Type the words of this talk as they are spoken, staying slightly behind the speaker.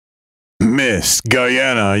Miss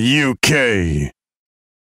Guyana UK.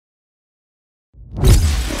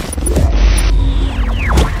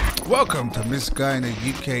 Welcome to Miss Guyana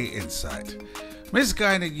UK Insight. Miss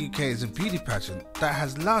Guyana UK is a beauty pageant that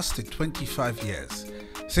has lasted 25 years.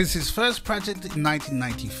 Since its first pageant in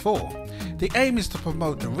 1994, the aim is to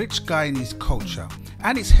promote the rich Guyanese culture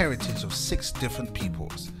and its heritage of 6 different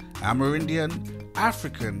peoples: Amerindian,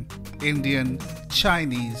 African, Indian,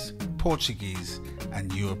 Chinese, Portuguese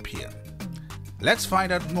and European. Let's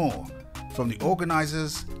find out more from the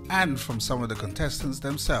organisers and from some of the contestants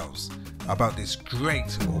themselves about this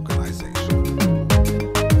great organisation.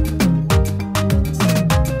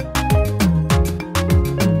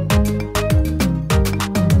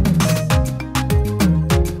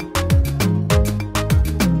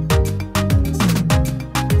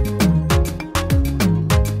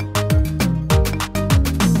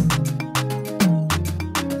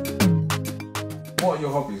 What are your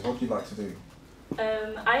hobbies? What do you like to do?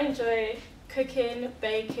 I enjoy cooking,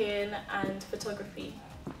 baking and photography.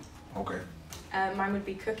 Okay. Mine would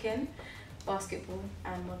be cooking, basketball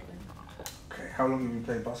and modelling. Okay. How long have you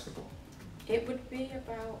played basketball? It would be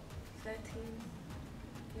about 13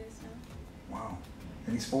 years now. Wow.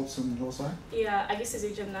 Any sports on your side? Yeah, I used to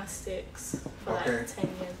do gymnastics for Okay. like 10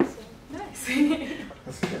 years. So. Nice.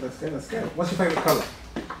 Let's go. What's your favourite colour?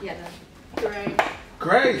 Yellow. Great.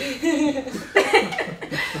 Great!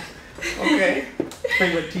 Okay.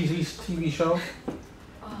 Favourite TV show?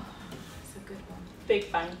 Oh, that's a good one.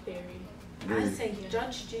 Big Bang Theory. Really? I'd say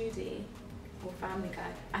Judge Judy or Family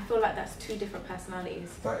Guy. I feel like that's 2 different personalities.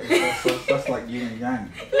 That's like yin and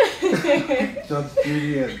yang. Judge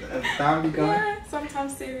Judy and Family Guy? Yeah,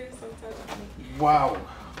 sometimes serious, sometimes funny. Wow.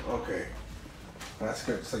 Okay. That's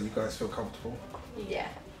good. So you guys feel comfortable? Yeah.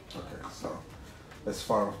 Okay, so let's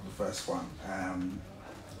fire off the first one.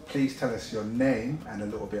 Please tell us your name and a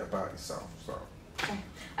little bit about yourself. So. Okay.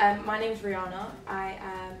 My name's Rihanna. I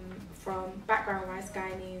am from background-wise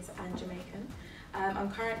Guyanese and Jamaican.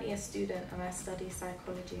 I'm currently a student and I study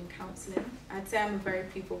psychology and counselling. I'd say I'm a very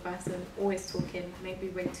people person, always talking, maybe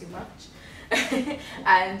way too much.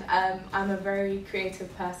 And I'm a very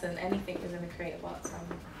creative person. Anything within the creative arts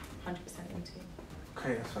I'm 100% into.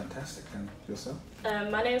 Okay, that's fantastic. And yourself?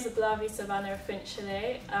 My name is Ablavi Savannah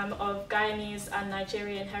Finchile. I'm of Guyanese and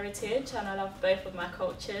Nigerian heritage and I love both of my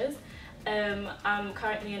cultures. I'm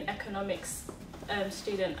currently an economics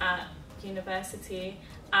student at university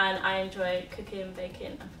and I enjoy cooking,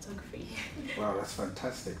 baking and photography. Wow, that's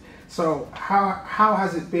fantastic. So how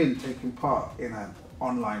has it been taking part in an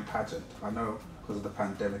online pageant? I know because of the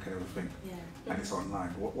pandemic and everything, Yeah. and it's online.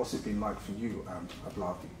 What's it been like for you,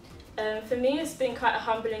 Ablavi? For me, it's been quite a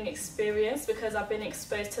humbling experience because I've been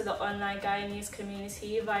exposed to the online Guyanese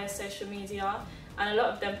community via social media, and a lot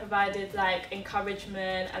of them provided like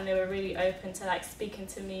encouragement and they were really open to like speaking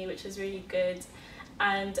to me, which was really good.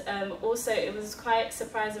 And also it was quite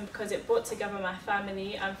surprising because it brought together my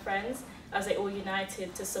family and friends as they all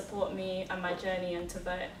united to support me and my journey and to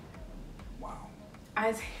vote. Wow.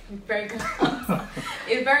 I'd say very good answer.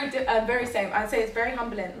 It's very same. I'd say it's very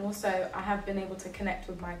humbling, and also I have been able to connect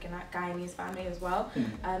with my Guyanese family as well.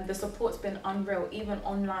 The support's been unreal, even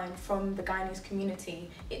online from the Guyanese community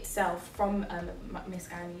itself, from Miss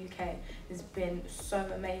Guyana UK, has been so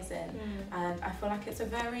amazing. And I feel like it's a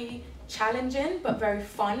very challenging but very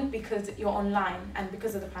fun because you're online, and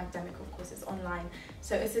because of the pandemic, of course, it's online.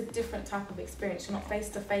 So it's a different type of experience. You're not face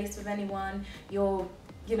to face with anyone. You're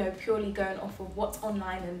purely going off of what's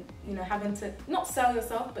online and, having to not sell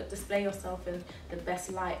yourself, but display yourself in the best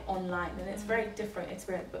light online. And it's very different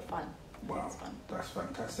experience, but fun. Wow, It's fun. that's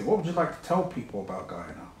fantastic. What would you like to tell people about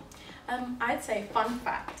Guyana? I'd say, fun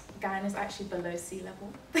fact, Guyana is actually below sea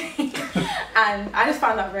level. And I just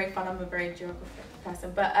found that very fun. I'm a very geographic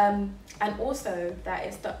person. But, and also that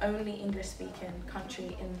it's the only English-speaking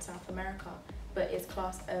country in South America, but it's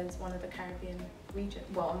classed as one of the Caribbean region,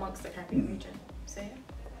 well, amongst the Caribbean region. So, yeah.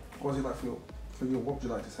 What was it like for you? What would you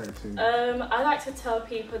like to say to? I like to tell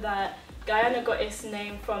people that Guyana got its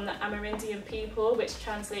name from the Amerindian people, which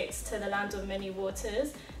translates to the land of many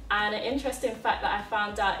waters. And an interesting fact that I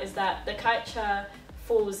found out is that the Kaicha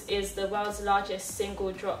Falls is the world's largest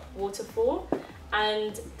single drop waterfall.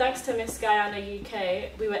 And thanks to Miss Guyana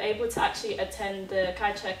UK, we were able to actually attend the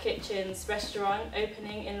Kaicha Kitchen's restaurant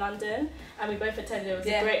opening in London. And we both attended, it was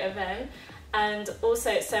a great event. And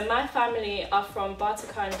also, so my family are from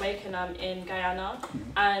Bartica and Wakenham in Guyana,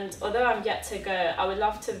 and although I'm yet to go, I would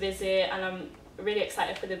love to visit and I'm really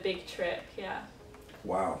excited for the big trip, yeah.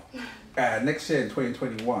 Wow. Next year in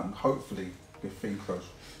 2021, hopefully, if things goes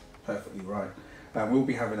perfectly right, we'll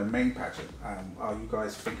be having a main pageant. Are you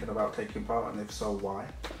guys thinking about taking part, and if so, why?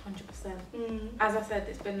 100%. As I said,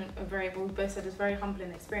 it's been we both said it's a very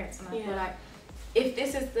humbling experience, and I feel like if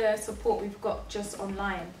this is the support we've got just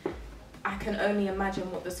online, I can only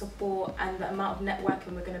imagine what the support and the amount of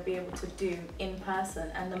networking we're going to be able to do in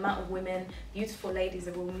person, and the amount of women, beautiful ladies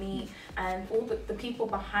that we'll meet, and all the people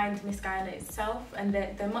behind Miss Guyana itself, and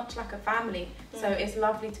they're much like a family. So it's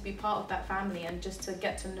lovely to be part of that family and just to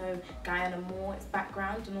get to know Guyana more, its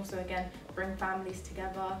background, and also again bring families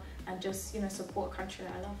together and just, you know, support a country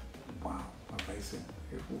that I love. Wow, amazing.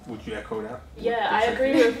 Would you echo that? Yeah, I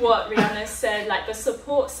agree with what Rihanna said. Like, the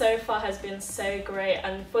support so far has been so great,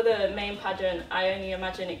 and for the main pageant, I only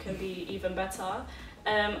imagine it can be even better.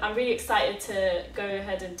 I'm really excited to go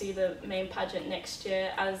ahead and do the main pageant next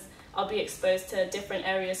year, as I'll be exposed to different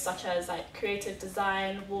areas such as like creative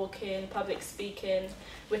design, walking, public speaking,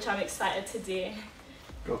 which I'm excited to do.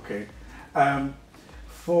 Okay.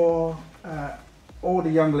 For all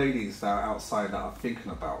the young ladies that are outside that are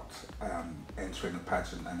thinking about entering a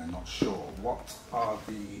pageant and they're not sure, what are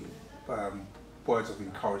the words of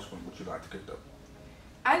encouragement would you like to give them?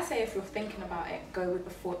 I'd say if you're thinking about it, go with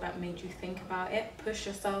the thought that made you think about it. Push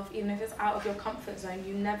yourself, even if it's out of your comfort zone.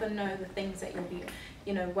 You never know the things that you'll be,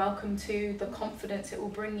 you know, welcome to, the confidence it will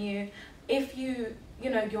bring you. If you're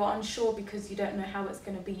unsure because you don't know how it's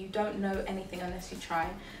going to be, you don't know anything unless you try.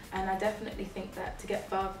 And I definitely think that to get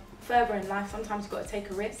further in life, sometimes you've got to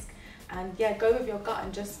take a risk. And yeah, go with your gut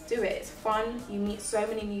and just do it. It's fun, you meet so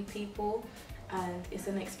many new people, and it's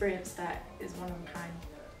an experience that is one of a kind.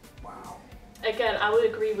 Wow. Again, I would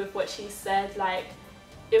agree with what she said. Like,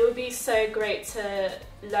 it would be so great to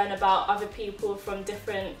learn about other people from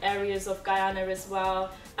different areas of Guyana as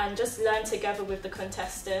well, and just learn together with the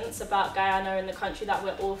contestants about Guyana and the country that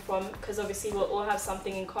we're all from, because obviously we'll all have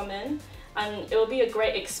something in common, and it will be a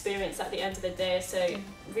great experience at the end of the day. So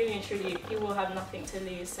really and truly, you will have nothing to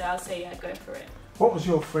lose. So I'll say, yeah, go for it. What was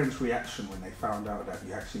your friends' reaction when they found out that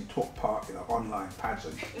you actually took part in an online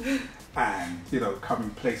pageant and, you know, coming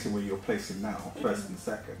placing where you're placing now, first and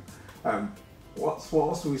second? What's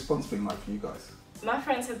the response been like for you guys? My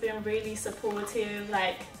friends have been really supportive.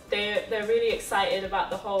 Like, they're really excited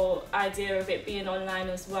about the whole idea of it being online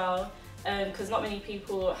as well, because not many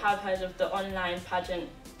people have heard of the online pageant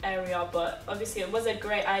area, but obviously it was a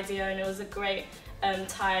great idea and it was a great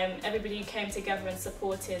time. Everybody came together and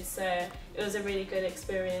supported, so it was a really good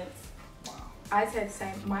experience. Wow. I'd say the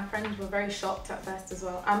same. My friends were very shocked at first as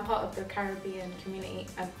well. I'm part of the Caribbean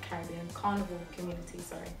Carnival community,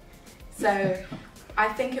 sorry. So I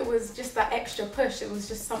think it was just that extra push. It was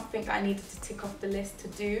just something that I needed to tick off the list to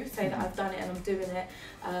do, say that I've done it and I'm doing it.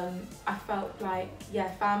 I felt like,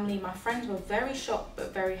 yeah, family, my friends were very shocked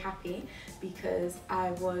but very happy, because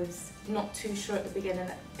I was not too sure at the beginning.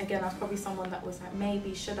 Again, I was probably someone that was like,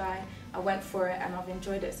 maybe should I? I went for it and I've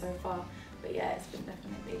enjoyed it so far. But yeah, it's been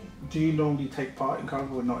definitely. Do you normally take part in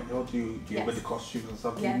Carnival or not? Or do you Yes. wear the costumes and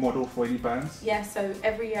stuff? Do Yeah. you model for any bands? Yeah, so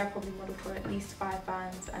every year I probably model for at least 5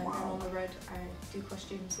 bands, and Wow. then on the road I do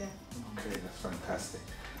costumes, yeah. Okay, that's fantastic.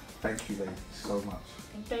 Thank you, ladies, so much.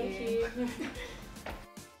 Thank you.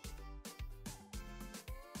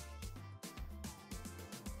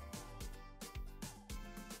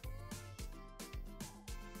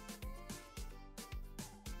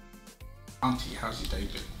 Auntie, how's your day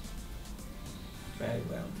been? Very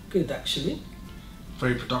well. Good, actually.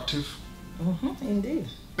 Very productive. Indeed.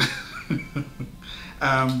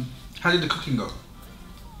 How did the cooking go?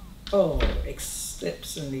 Oh,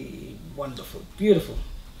 exceptionally wonderful. Beautiful.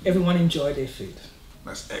 Everyone enjoyed their food.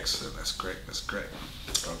 That's excellent. That's great. That's great.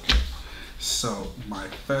 Okay. So my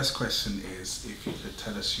first question is if you could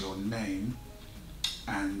tell us your name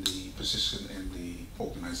and the position in the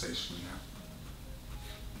organisation you have.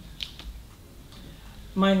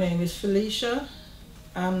 My name is Felicia.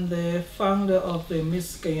 I'm the founder of the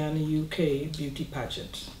Miss Guyana UK beauty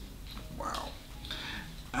pageant. Wow.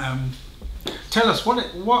 Tell us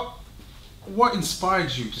what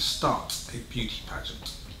inspired you to start a beauty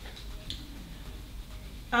pageant?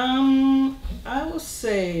 I would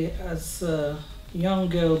say, as a young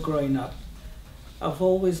girl growing up, I've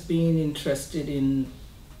always been interested in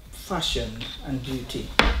fashion and beauty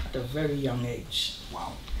at a very young age.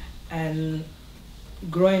 Wow. And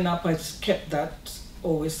growing up, I kept that,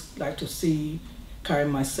 always like to carry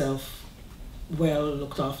myself well,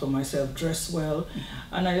 looked after myself, dressed well.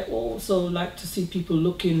 And I also like to see people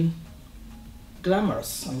looking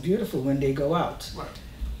glamorous and beautiful when they go out. Right.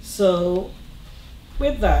 So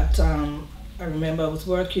with that, I remember I was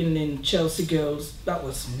working in Chelsea Girls, that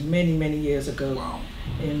was many, many years ago. Wow.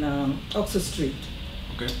 In Oxford Street.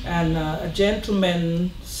 Okay. And a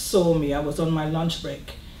gentleman saw me. I was on my lunch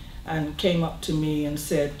break, and came up to me and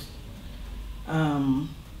said,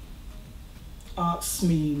 asked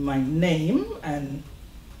me my name, and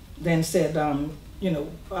then said,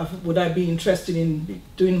 would I be interested in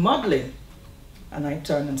doing modeling? And I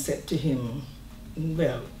turned and said to him,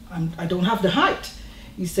 well, I don't have the height.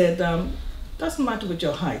 He said, doesn't matter with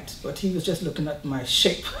your height, but he was just looking at my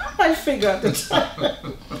shape, my figure at the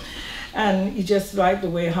time. And he just liked the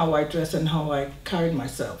way how I dressed and how I carried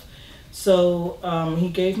myself. So he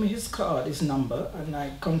gave me his card, his number, and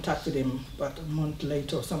I contacted him about a month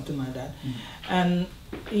later or something like that. And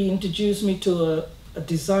he introduced me to a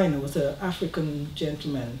designer, was an African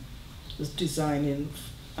gentleman, was designing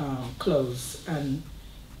clothes. And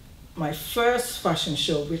my first fashion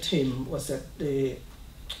show with him was at the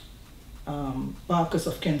Barkers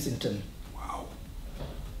of Kensington. Wow.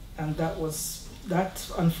 And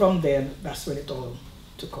and from there, that's when it all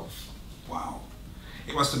took off. Wow.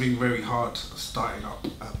 It must have been very hard starting up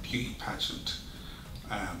a beauty pageant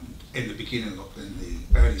in the beginning, in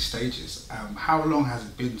the early stages. How long has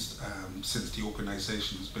it been since the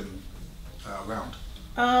organisation has been around?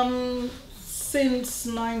 Since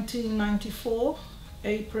 1994,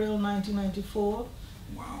 April 1994.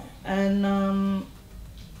 Wow. And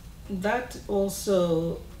that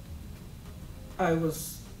also, I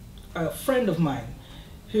was a friend of mine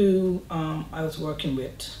who I was working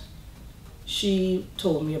with. She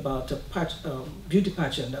told me about a beauty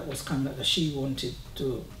pageant that was coming up that she wanted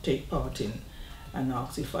to take part in, and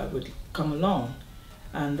asked if I would come along.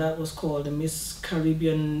 And that was called the Miss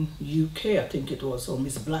Caribbean UK, I think it was, or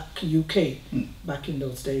Miss Black UK back in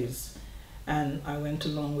those days. And I went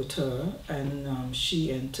along with her, and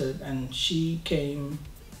she entered, and she came,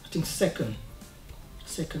 I think, second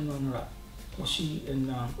runner-up.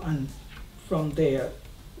 And from there,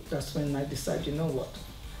 that's when I decided, you know what,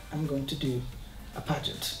 I'm going to do a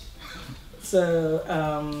pageant. So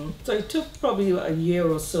it took probably a year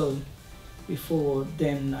or so before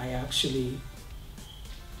then I actually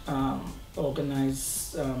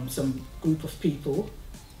organized some group of people,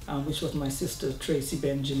 which was my sister Tracy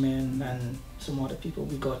Benjamin and some other people.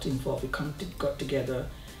 We got involved, got together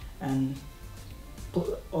and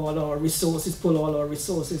pull all our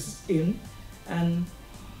resources in, and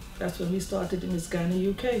that's when we started in Miss Guyana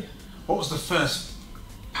UK. What was the first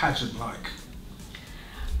pageant like?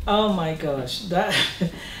 Oh my gosh, that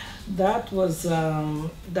was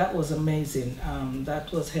amazing.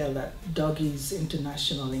 That was held at Doggies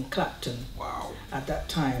International in Clapton. Wow. At that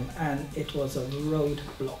time, and it was a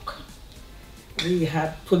roadblock. We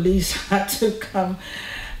had police had to come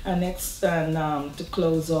and to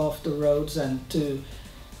close off the roads and to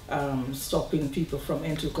stopping people from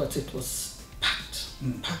entering because it was packed.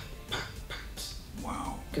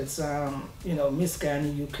 Wow. Because Miss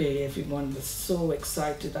Guyana UK, everyone was so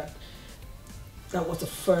excited that was the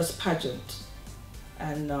first pageant,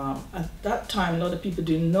 and at that time a lot of people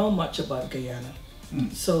didn't know much about Guyana,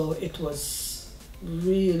 so it was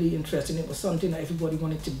really interesting. It was something that everybody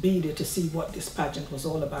wanted to be there to see what this pageant was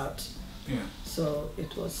all about. Yeah. So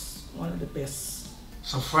it was one of the best.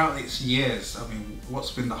 So throughout its years, I mean,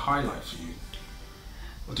 what's been the highlight for you?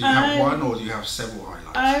 Or do you have one, or do you have several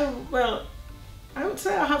highlights? I would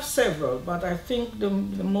say I have several, but I think the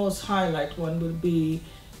most highlight one would be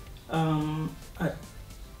at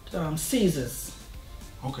Caesars.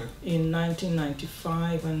 Okay. In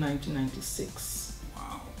 1995 and 1996.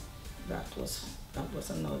 Wow. That was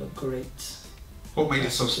another great. What made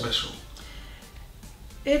it so special?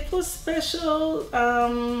 It was special.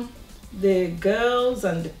 The girls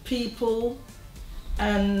and the people,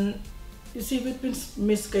 and you see, with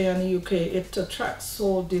Miss Guyana UK, it attracts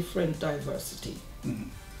all different diversity.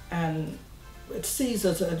 And it sees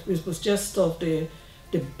us, it was just of the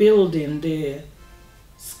building, the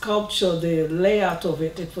sculpture, the layout of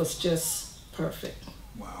it, it was just perfect.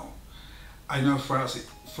 Wow. I know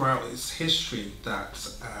throughout its history that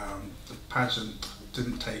the pageant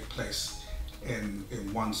didn't take place in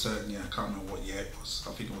one certain year. I can't remember what year it was.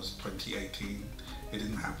 I think it was 2018. It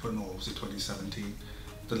didn't happen, or was it 2017?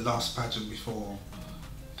 The last pageant before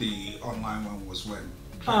the online one was when?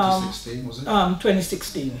 2016, was it?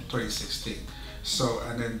 2016. 2016. So,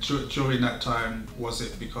 and then during that time, was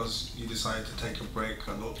it because you decided to take a break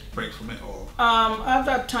from it, or? At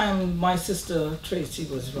that time, my sister Tracy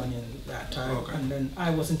was running that time, okay. And then I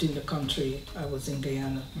wasn't in the country. I was in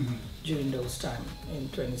Guyana during those time in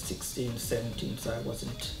 2016, 17. So I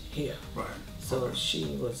wasn't here. Right. So okay. she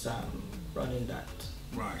was running that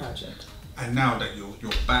pageant. And now that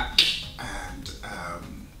you're back and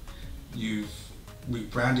you've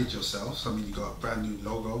rebranded yourself, I mean, you got a brand new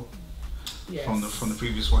logo. Yes. from the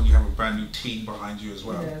previous one. You have a brand new team behind you as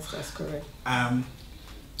well. Yes, that's correct.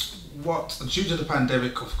 Due to the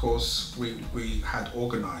pandemic, of course, we had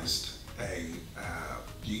organised a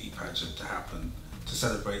beauty pageant to happen to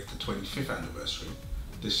celebrate the 25th anniversary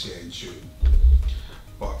this year in June,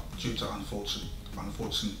 but due to unfortunate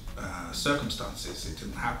circumstances, it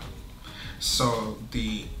didn't happen. So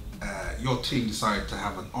your team decided to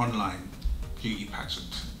have an online beauty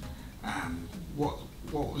pageant. What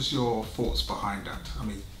was your thoughts behind that? I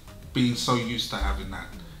mean, being so used to having that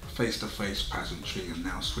face-to-face pageantry and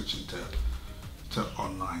now switching to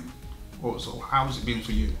online, how has it been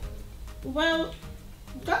for you? Well,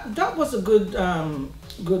 that was a good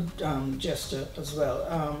gesture as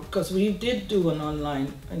well, because we did do an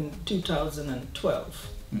online in 2012,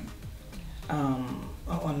 an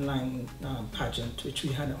online pageant, which we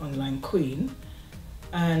had an online queen,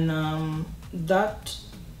 and that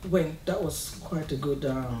was quite a good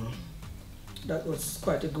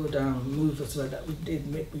move as well that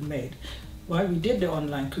we made. While we did the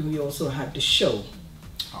online queen, we also had the show.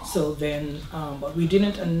 Oh. So then, but we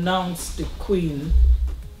didn't announce the queen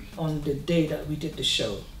on the day that we did the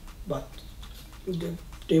show, but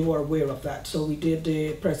they were aware of that. So we did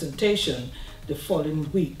the presentation the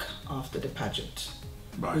following week after the pageant,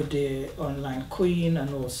 right, with the online queen,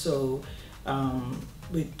 and also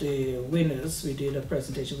with the winners, we did a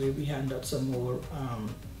presentation where we handed out some more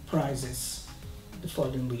prizes the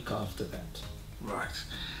following week after that. Right.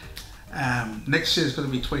 Next year is going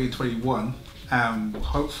to be 2021.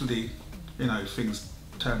 Hopefully, things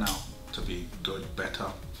turn out to be good,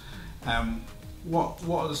 better. What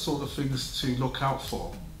are the sort of things to look out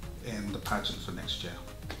for in the pageant for next year?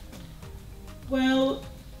 Well,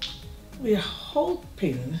 we're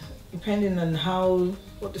hoping, depending on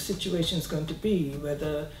what the situation is going to be,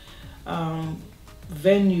 whether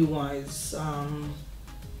venue-wise,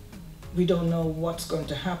 we don't know what's going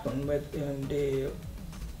to happen with the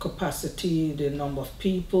capacity, the number of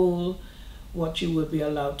people, what you will be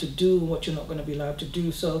allowed to do, what you're not going to be allowed to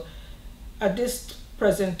do. So at this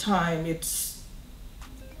present time, it's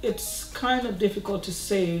kind of difficult to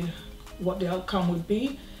say what the outcome would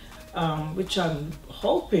be, which I'm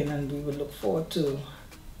hoping, and we will look forward to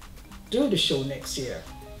do the show next year,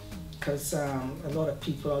 because a lot of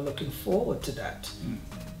people are looking forward to that.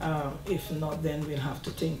 If not, then we'll have to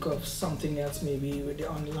think of something else, maybe with the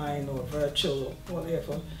online or virtual or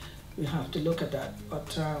whatever. We have to look at that,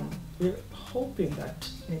 but we're hoping that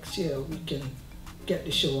next year we can get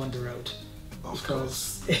the show on the road,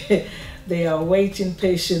 because they are waiting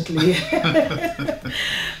patiently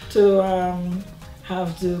to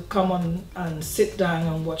have to come on and sit down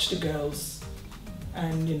and watch the girls,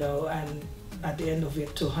 and and at the end of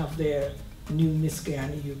it to have their new Miss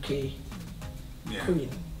Guyana UK queen.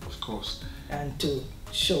 Of course. And to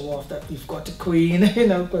show off that we've got a queen,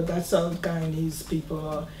 because that's how Guyanese people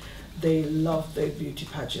are. They love their beauty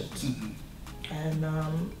pageant. Mm-hmm.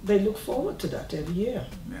 And they look forward to that every year.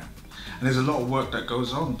 Yeah. And there's a lot of work that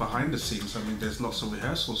goes on behind the scenes. I mean, there's lots of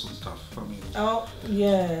rehearsals and stuff. I mean. Oh,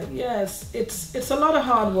 yeah, yes. It's a lot of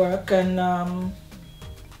hard work, and a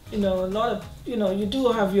lot of, you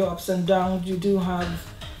do have your ups and downs. You do have,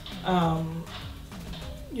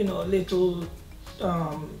 little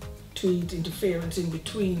tweet interference in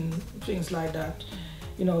between, things like that.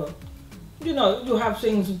 You have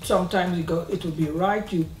things, sometimes it will be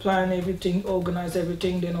right, you plan everything, organize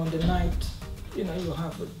everything, then on the night, you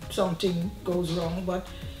have something goes wrong, but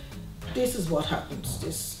this is what happens.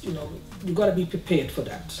 This, you got to be prepared for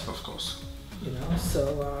that. Of course.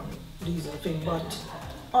 So these are things, but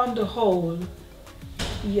on the whole,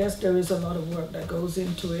 yes, there is a lot of work that goes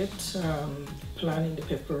into it, planning the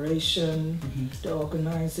preparation, mm-hmm, the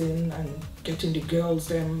organizing, and getting the girls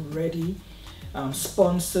them ready.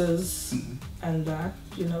 Sponsors, mm-hmm, and that,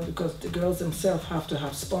 because the girls themselves have to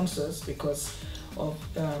have sponsors, because of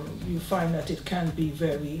you find that it can be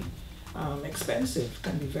very expensive,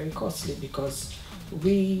 can be very costly, because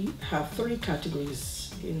we have 3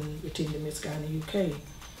 categories within the Miss Guyana UK.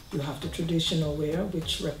 You have the traditional wear,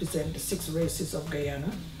 which represent the 6 races of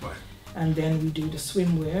Guyana, right, and then we do the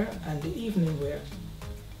swimwear and the evening wear.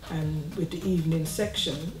 And with the evening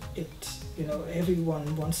section,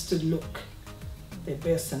 everyone wants to look their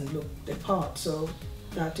best and look their part. So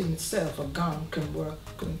that in itself, a gown can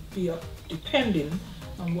be up depending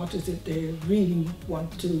on what is it they really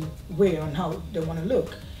want to wear and how they want to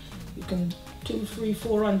look. You can 200, 300,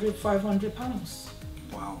 400, 500 pounds.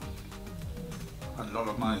 Wow, a lot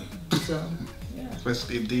of money. So, yeah.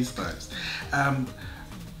 Especially in these times.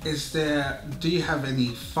 Do you have any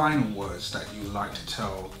final words that you would like to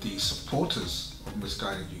tell the supporters of Miss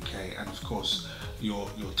Guyana UK and of course your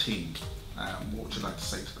team? What would you like to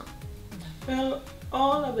say to them? Well,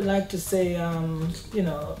 all I would like to say, you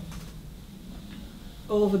know,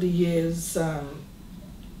 over the years,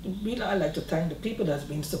 really I like to thank the people that's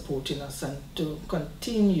been supporting us and to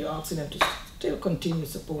continue asking them to still continue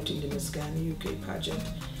supporting the Miss Guyana UK pageant.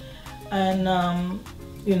 And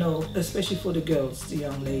you know, especially for the girls, the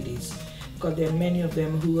young ladies, because there are many of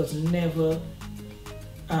them who has never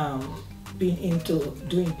been into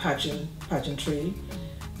doing pageantry.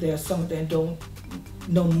 There are some that don't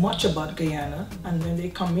know much about Guyana, and when they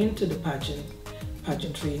come into the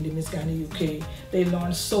pageantry in the Miss Guyana UK, they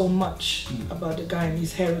learn so much about the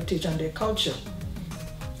Guyanese heritage and their culture.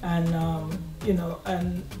 And you know,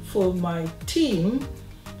 and for my team,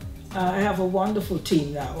 I have a wonderful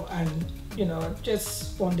team now, and you know, I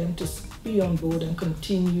just want them to be on board and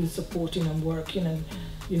continue supporting and working, and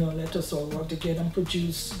you know, let us all work together and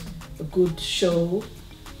produce a good show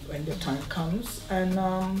when the time comes. And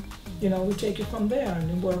you know, we take it from there and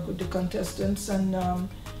then work with the contestants, and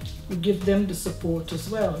we give them the support as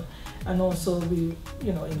well. And also we,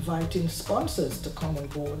 you know, inviting sponsors to come on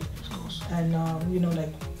board. Of course. And you know,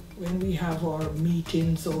 like when we have our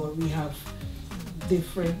meetings or we have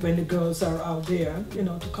different, when the girls are out there, you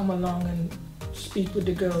know, to come along and speak with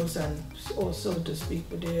the girls and also to speak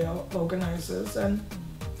with the organizers and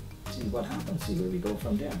see what happens, see where we go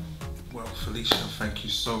from there. Well, Felicia, thank you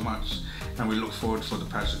so much, and we look forward for the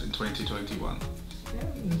pageant in 2021. Yeah,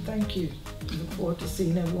 and thank you. Look forward to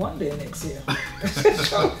seeing them one day next year.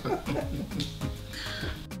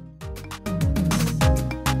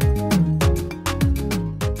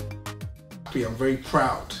 I'm very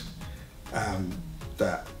proud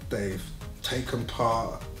that they've taken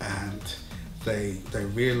part and they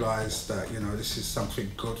realise that, you know, this is something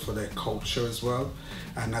good for their culture as well.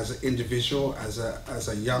 And as an individual, as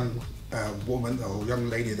a young woman or young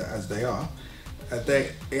lady that as they are,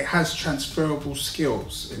 it has transferable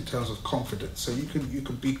skills in terms of confidence. So you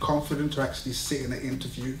can be confident to actually sit in an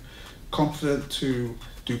interview, confident to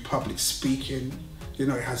do public speaking. You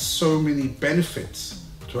know, it has so many benefits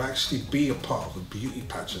to actually be a part of a beauty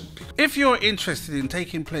pageant. If you're interested in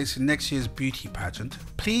taking place in next year's beauty pageant,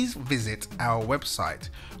 please visit our website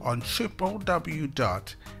on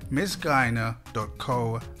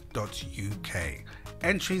www.missguyana.co.uk.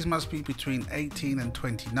 Entries must be between 18 and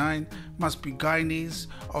 29, must be Guyanese,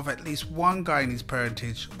 of at least one Guyanese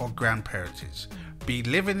parentage or grandparentage, be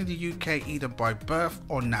living in the UK either by birth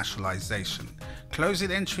or naturalisation.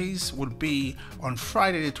 Closing entries would be on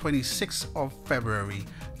Friday the 26th of February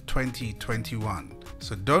 2021.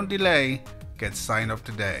 So don't delay, get signed up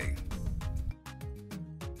today.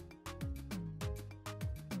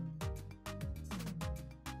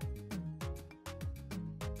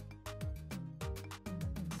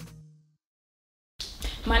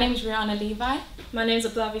 My name is Rihanna Levi. My name is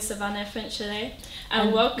Ablavi Savannah Finchele,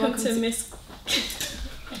 and welcome to Miss...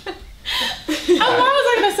 What was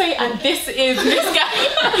I going to say? And this is Miss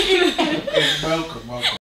Guyana. Welcome.